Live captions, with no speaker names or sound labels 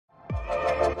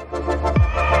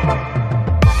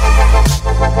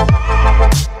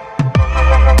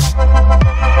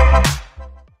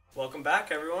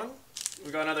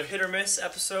We got another hit or miss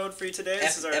episode for you today.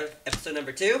 This is our episode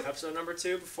number 2. Episode number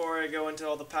 2. Before I go into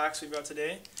all the packs we've got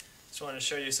today, just wanted to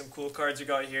show you some cool cards we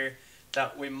got here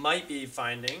that we might be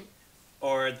finding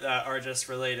or that are just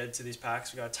related to these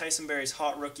packs. We got Tyson Berry's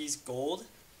Hot Rookies Gold,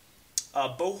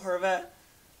 Bo Horvat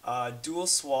Dual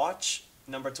Swatch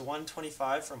number to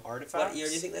 125 from Artifacts. What year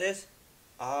do you think that is?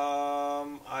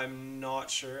 I'm not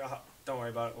sure. Don't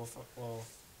worry about it. Well,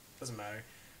 doesn't matter.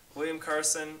 William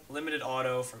Carson Limited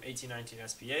Auto from 1819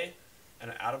 SPA,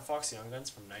 and an Adam Fox Young Guns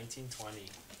from 1920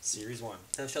 Series 1.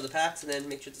 I'll show the packs and then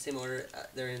make sure it's the same order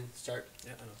they're in. Start.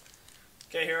 Yeah, I know.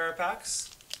 Okay, here are our packs.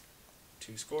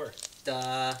 2 score.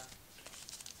 2-9-10.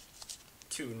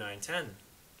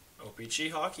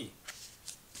 OPG Hockey.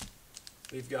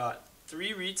 We've got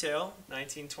 3 retail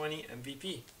 1920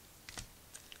 MVP.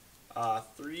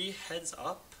 3 heads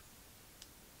up.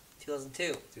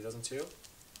 2002.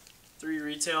 3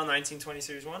 retail 1920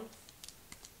 Series 1.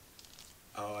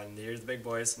 Oh, and here's the big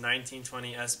boys.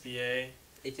 1920 SPA.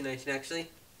 1819 actually.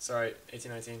 Sorry,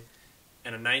 1819.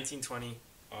 And a 1920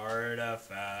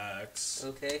 Artifacts.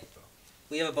 Okay.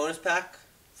 We have a bonus pack,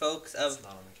 folks, It's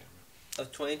not on the camera.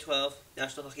 of 2012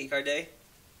 National Hockey Card Day.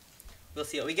 We'll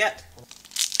see what we get.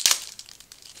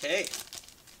 Okay.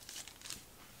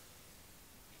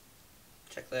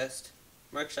 Checklist.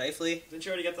 Mark Scheifele, Didn't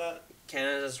you already get that?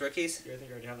 Canada's rookies. Yeah, I think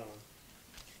I already have that one.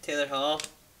 Taylor Hall,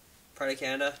 part of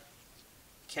Canada.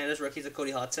 Canada's rookies of Cody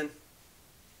Hodgson,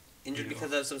 injured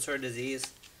because of some sort of disease.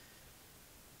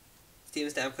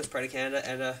 Steven Stamkos, part of Canada,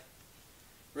 and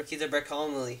rookies of Brett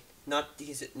Connolly.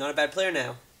 He's not a bad player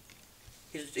now.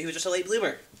 He was just a late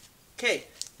bloomer. Okay,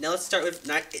 now let's start with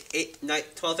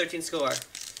 12-13 score.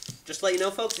 Just to let you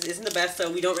know, folks, it isn't the best, so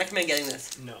we don't recommend getting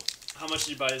this. No. How much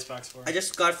did you buy these packs for? I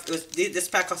just got this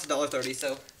pack cost $1.30,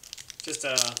 so just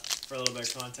for a little bit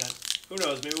of content. Who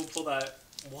knows? Maybe we'll pull that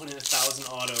 1 in 1,000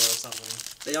 auto or something.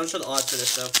 they don't show the odds for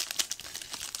this though.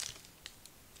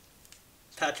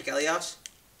 Patrick Elias,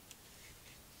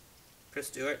 Chris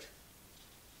Stewart,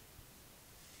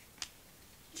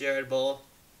 Jared Bull,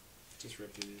 Just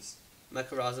rip through these.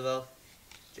 Michael Roosevelt,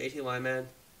 JT Wyman,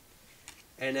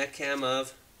 and a net cam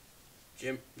of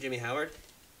Jimmy Howard,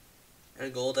 and a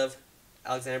gold of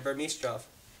Alexander Burmistrov.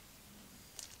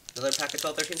 Another pack of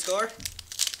 12-13 score.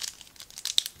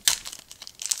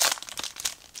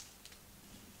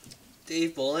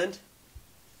 Dave Boland,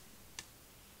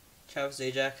 Travis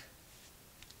Zajac,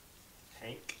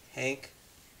 Hank,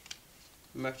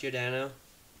 Mark Giordano,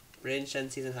 Braden Shen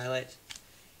season highlight,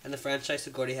 and the franchise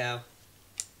of Gordie Howe,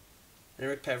 and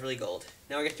Rick Peverly gold.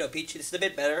 Now we get to a Peachy. This is a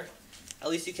bit better. At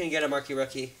least you can get a marquee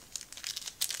rookie.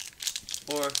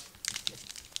 Or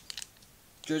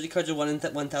jersey cards are 1 in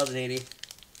 1,080.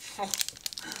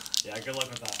 Yeah, good luck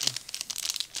with that.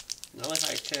 No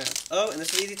high chance. Oh, and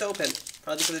this is easy to open.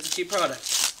 Probably because it's a cheap product.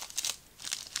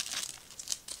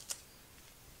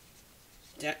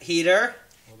 Heater. A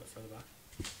little bit further back.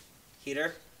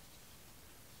 Heater.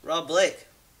 Rob Blake.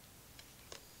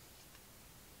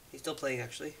 He's still playing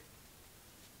actually.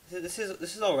 This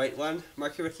is all right one.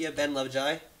 Marquee rookie of Ben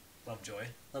Lovejoy. Lovejoy.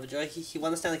 He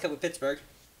won the Stanley Cup with Pittsburgh.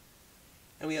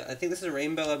 And I think this is a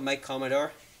rainbow of Mike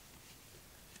Commodore.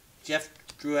 Jeff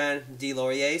Drouin de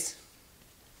Lauriers.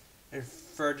 And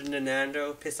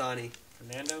Fernando Pisani. I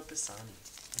remember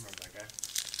that guy.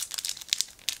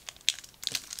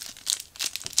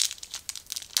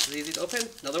 Is it easy to open?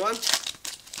 Another one.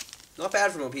 Not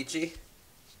bad from Opeachy.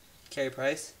 Carey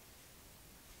Price.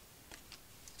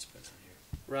 Just put it here.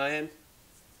 Ryan.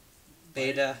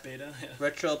 Beta. Yeah.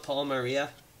 Retro Paul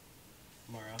Maria.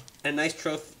 Mara. And a nice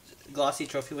glossy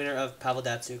trophy winner of Pavel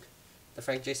Datsyuk. The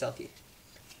Frank J. Selke.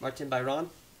 Martin Byron.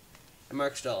 And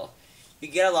Mark Stahl. You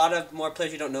get a lot of more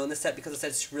players you don't know in this set because the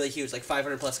set's really huge, like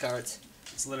 500 plus cards.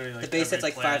 It's literally like the base set's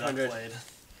like 500 played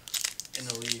in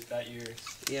the league that year.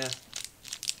 Yeah.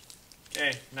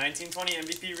 Okay, 1920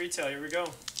 MVP retail. Here we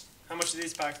go. How much do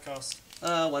these packs cost?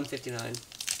 $159.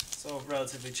 So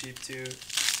relatively cheap too.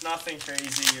 Nothing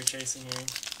crazy you're chasing here.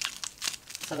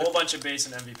 A whole bunch of base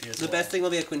and MVP as well. The best thing will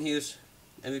be a Quinn Hughes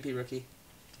MVP rookie.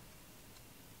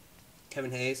 Kevin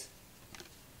Hayes.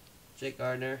 Jake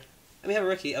Gardner. And we have a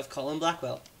rookie of Colin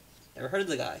Blackwell. Never heard of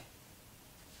the guy.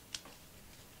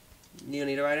 Neo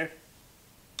Niederreiter.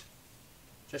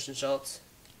 Tristan Schultz.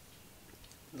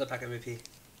 Another pack MVP.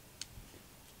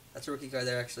 That's a rookie card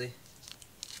there, actually.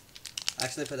 I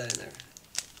actually put that in there.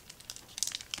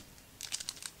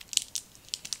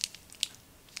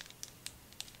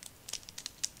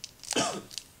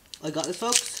 I got this,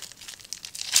 folks.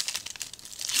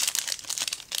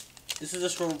 This is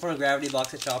just from a Gravity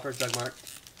box at Shoppers Drug Mart.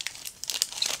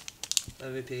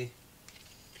 MVP.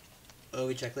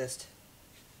 OV checklist.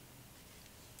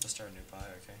 just start a new pie,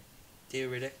 okay.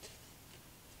 David Riddick.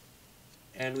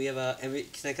 And we have a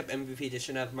Stanley Cup MVP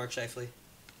edition of Mark Scheifele,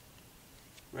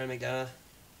 Ryan McDonough,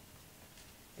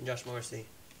 and Josh Morrissey.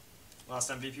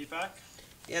 Last MVP pack.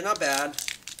 Yeah, not bad.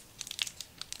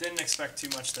 Didn't expect too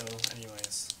much though,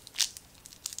 anyways.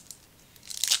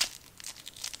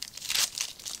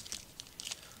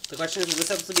 The question is, will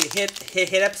this episode be a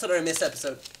hit episode or a miss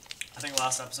episode? I think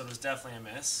last episode was definitely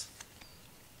a miss.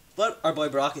 But our boy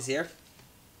Brock is here.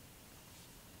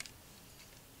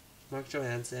 Mark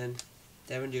Johansson,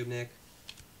 Devin Dubnyk,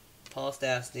 Paul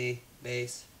Stastny,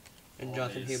 base, and All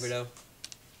Jonathan base. Huberdeau.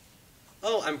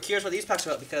 Oh, I'm curious what these packs are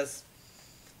about because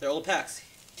they're old packs.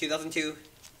 2002,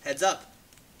 heads up,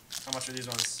 How much are these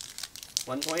ones?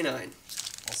 $129.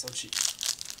 Also cheap.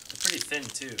 They're pretty thin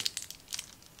too.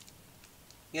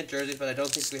 You get jerseys, but I don't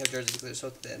think we have jerseys because they're so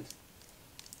thin.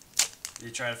 Did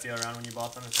you try to feel around when you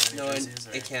bought them? If there No, are any jerseys?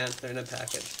 I can't. They're in a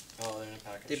package. Oh, they're in a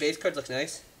package. The base cards look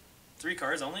nice. 3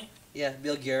 cards only? Yeah,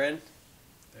 Bill Guerin.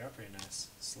 They are pretty nice.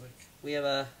 Slick. We have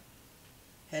a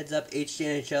heads up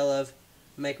HDNHL of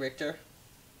Mike Richter.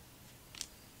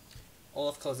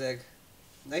 Olaf Kozeg.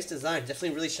 Nice design.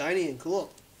 Definitely really shiny and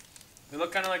cool. They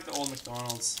look kind of like the old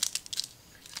McDonald's.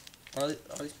 Are these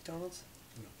McDonald's?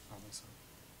 No, I don't think so.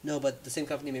 No, but the same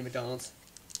company made McDonald's.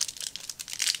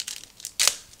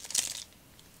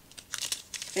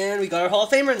 And we got our Hall of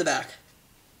Famer in the back.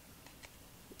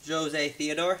 Jose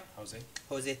Theodore.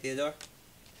 Jose Theodore.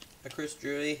 A Chris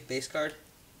Drury base card.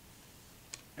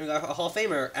 And we got a Hall of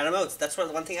Famer, Adam Oates. That's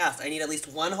what one thing I asked. I need at least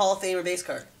one Hall of Famer base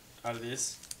card. Out of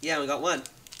these? Yeah, we got one.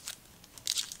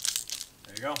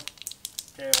 There you go.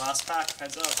 Okay, last pack.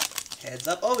 Heads up. Heads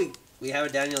up. Oh, we have a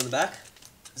Daniel in the back.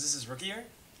 Is this his rookie year?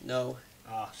 No.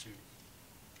 Ah, shoot.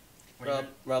 Wait,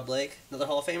 Rob Blake. Another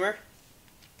Hall of Famer.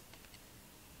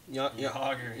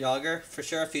 Yager. Yager. For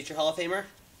sure a future Hall of Famer.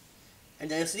 And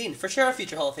Daniel Sedin. For sure a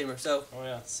future Hall of Famer. So, Oh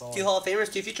yeah, solid. 2 Hall of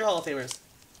Famers, 2 future Hall of Famers.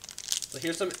 So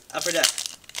here's some upper deck.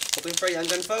 Hoping for a young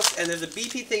gun, folks. And there's a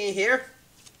BP thingy here.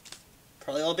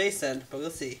 Probably all base then, but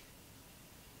we'll see.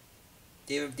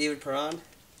 David Perron,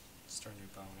 Start a new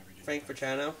pile whenever you do Frank that.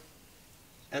 Bertrano,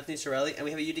 Anthony Cirelli, and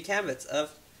we have a UD Canvas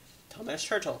of Thomas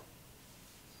Turtle.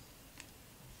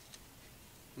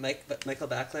 Michael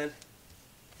Backlund,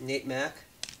 Nate Mack,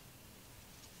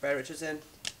 Brad Richardson,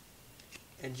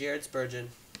 and Jared Spurgeon.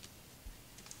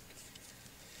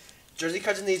 Jersey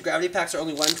cards in these gravity packs are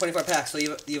only 124 packs, so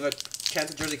you have a chance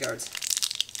of jersey cards.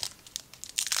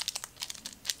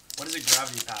 What is a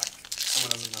gravity pack?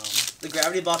 Someone doesn't know. The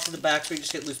gravity box in the back, so you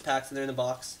just get loose packs and they're in the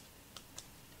box.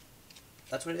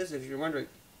 That's what it is, if you're wondering.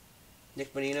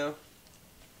 Nick Bonino.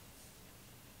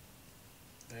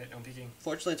 Right, no peeking.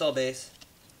 Fortunately, it's all base.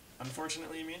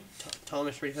 Unfortunately, you mean?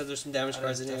 Thomas, because there's some damage That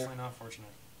cards is in here. definitely not fortunate.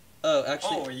 Oh,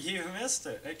 actually, Oh, you missed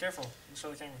it. Hey, careful. Let's show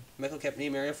the camera. Michael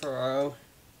Kepney, Mario Ferraro,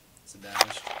 It's a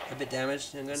damage. a bit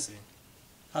damaged. Young gun. Let's see.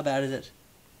 How bad is it?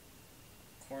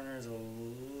 Corner is a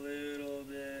little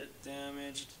bit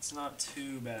damaged. It's not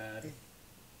too bad.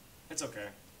 It's okay.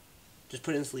 Just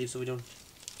put it in sleeve so we don't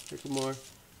take more.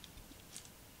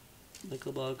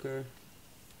 Michael Balker,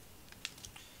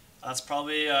 That's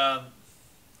probably, what are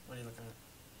you looking at?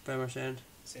 Brian Marchand.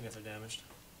 Seeing if they're damaged.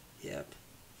 Yep.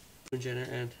 Jenner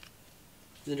and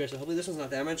Lindros. Hopefully this one's not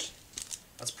damaged.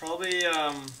 That's probably,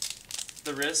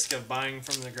 the risk of buying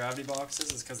from the gravity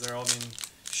boxes is because they're all being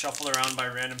shuffled around by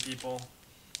random people.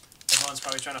 Everyone's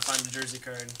probably trying to find the jersey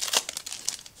card.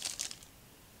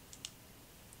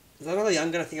 Is that another young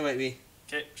gun? I think it might be.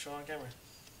 Okay, show on camera.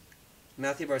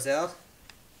 Matthew Barzell.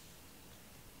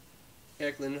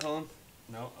 Eric Lindholm.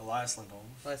 No, Elias Lindholm.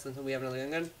 Elias Lindholm, we have another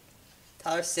young gun.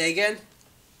 Tyler Sagan.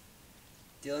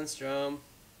 Dylan Strom.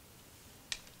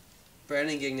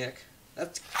 Brandon Gignac.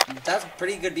 That's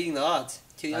pretty good beating the odds.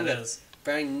 2 young That guns. is.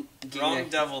 Brandon Gignac. Wrong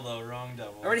devil, though. Wrong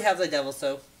devil. I already have the devil,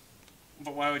 so.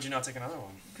 But why would you not take another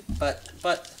one?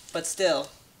 But still.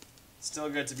 Still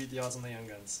good to beat the odds on the young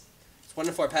guns. It's 1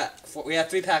 to 4 pack. We have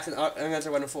 3 packs and our young guns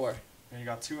are 1 to 4. And you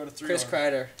got 2 out of 3. Chris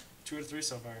Kreider. 2 out of 3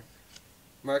 so far.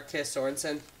 Marcus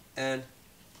Sorensen, and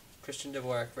Christian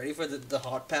Dvorak. Ready for the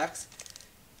hot packs?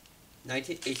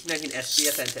 1819 SB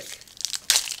Authentic.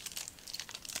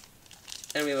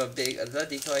 And we have a big, is that a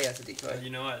decoy? Yeah, it's a decoy.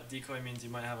 You know what? Decoy means you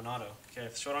might have an auto. Okay,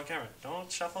 show it on camera.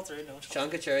 Don't shuffle through. Don't shuffle.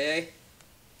 Sean Couturier.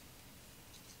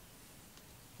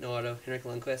 No auto. Henrik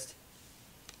Lundqvist.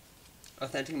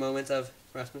 Authentic moments of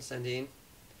Rasmus Sandin.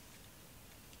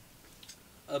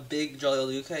 A big Jolly Old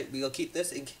Luke. We'll keep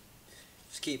this and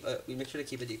just keep. We make sure to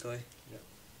keep a decoy. Yep.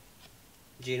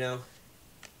 Gino.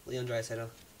 Leon Draisaitl.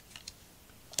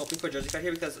 Hoping for a jersey card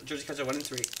here because jersey cards are 1 and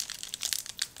 3.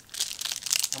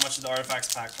 How much did the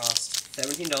artifacts pack cost?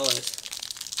 $17.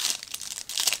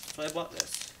 So I bought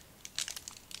this.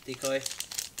 Decoy.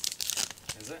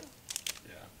 Is it?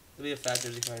 Yeah. It'll be a fat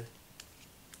jersey card.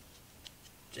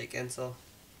 Jake Ensel.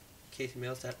 Casey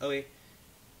Mailstead. Oh wait.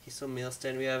 He's still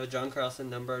Mailstead. We have a John Carlson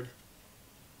numbered.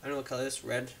 I don't know what color this is.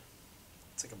 Red.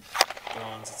 It's like a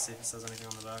bronze. Let's see if it says anything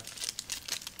on the back.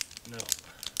 No.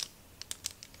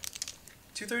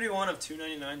 231 of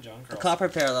 299 John Carlson. A copper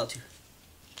parallel too.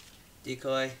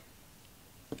 Decoy.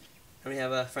 And we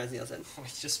have a Franz Nielsen. We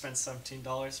just spent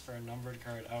 $17 for a numbered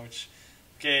card. Ouch.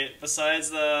 Okay, besides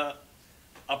the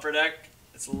upper deck,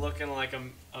 it's looking like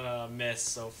a miss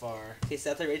so far. Okay,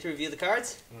 Seth, are you ready to review the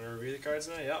cards? I'm going to review the cards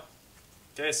now? Yep.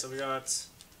 Okay, so we got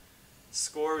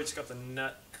score. We just got the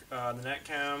net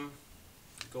cam,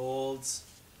 golds,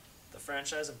 the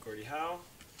franchise of Gordie Howe.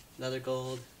 Another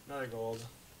gold. Another gold.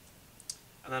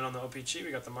 And then on the OPG, we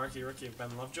got the marquee rookie of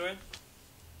Ben Lovejoy.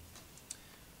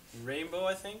 Rainbow,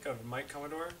 I think, of Mike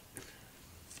Commodore.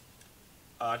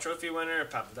 Trophy winner,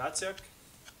 Pat Datsuk.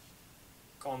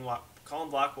 Colin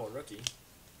Blackwell, rookie.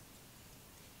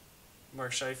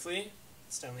 Mark Scheifele,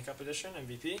 Stanley Cup edition,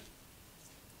 MVP.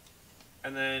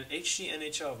 And then HG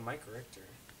NHL of Mike Richter.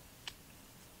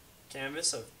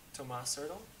 Canvas of Tomas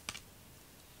Hertl.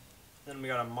 Then we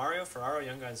got a Mario Ferraro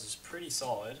Young Guns, which is pretty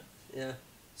solid. Yeah.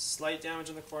 Slight damage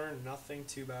in the corner, nothing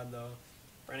too bad though.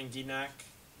 Brandon Gienak,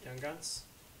 Young Guns.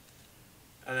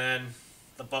 And then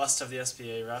the bust of the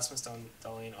SPA, Rasmus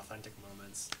Dahlin, Authentic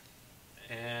Moments.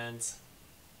 And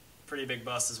pretty big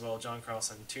bust as well, John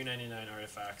Carlson, $2.99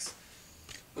 Artifacts.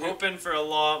 Hoping for a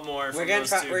lot more. We're gonna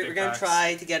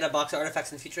try to get a box of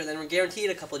Artifacts in the future, then we're guaranteed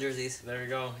a couple jerseys. There we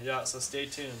go. Yeah, so stay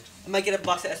tuned. I might get a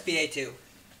box of SPA too.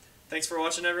 Thanks for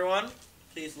watching, everyone.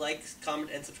 Please like,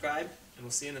 comment, and subscribe. And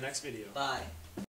we'll see you in the next video. Bye.